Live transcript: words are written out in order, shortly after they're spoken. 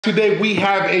Today we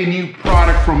have a new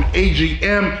product from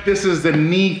AGM. This is the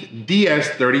Neath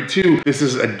DS32. This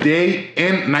is a day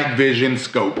and night vision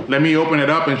scope. Let me open it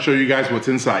up and show you guys what's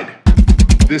inside.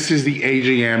 This is the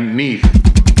AGM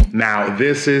Neath. Now,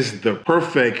 this is the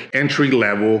perfect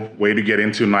entry-level way to get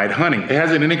into night hunting. It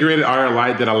has an integrated IR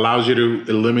light that allows you to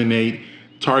eliminate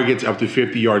targets up to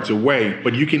 50 yards away,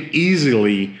 but you can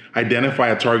easily identify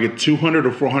a target 200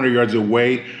 or 400 yards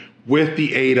away with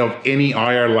the aid of any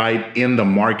IR light in the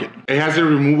market. It has a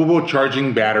removable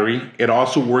charging battery. It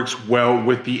also works well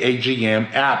with the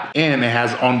AGM app, and it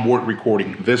has onboard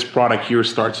recording. This product here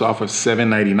starts off at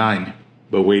 $7.99,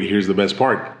 but wait, here's the best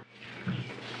part.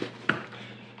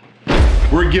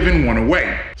 We're giving one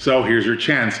away. So here's your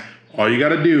chance. All you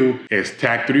gotta do is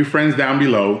tag 3 friends down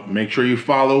below. Make sure you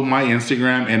follow my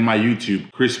Instagram and my YouTube,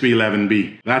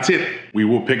 Crispy11B. That's it. We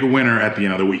will pick a winner at the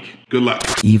end of the week. Good luck.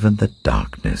 Even the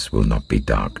darkness will not be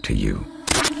dark to you.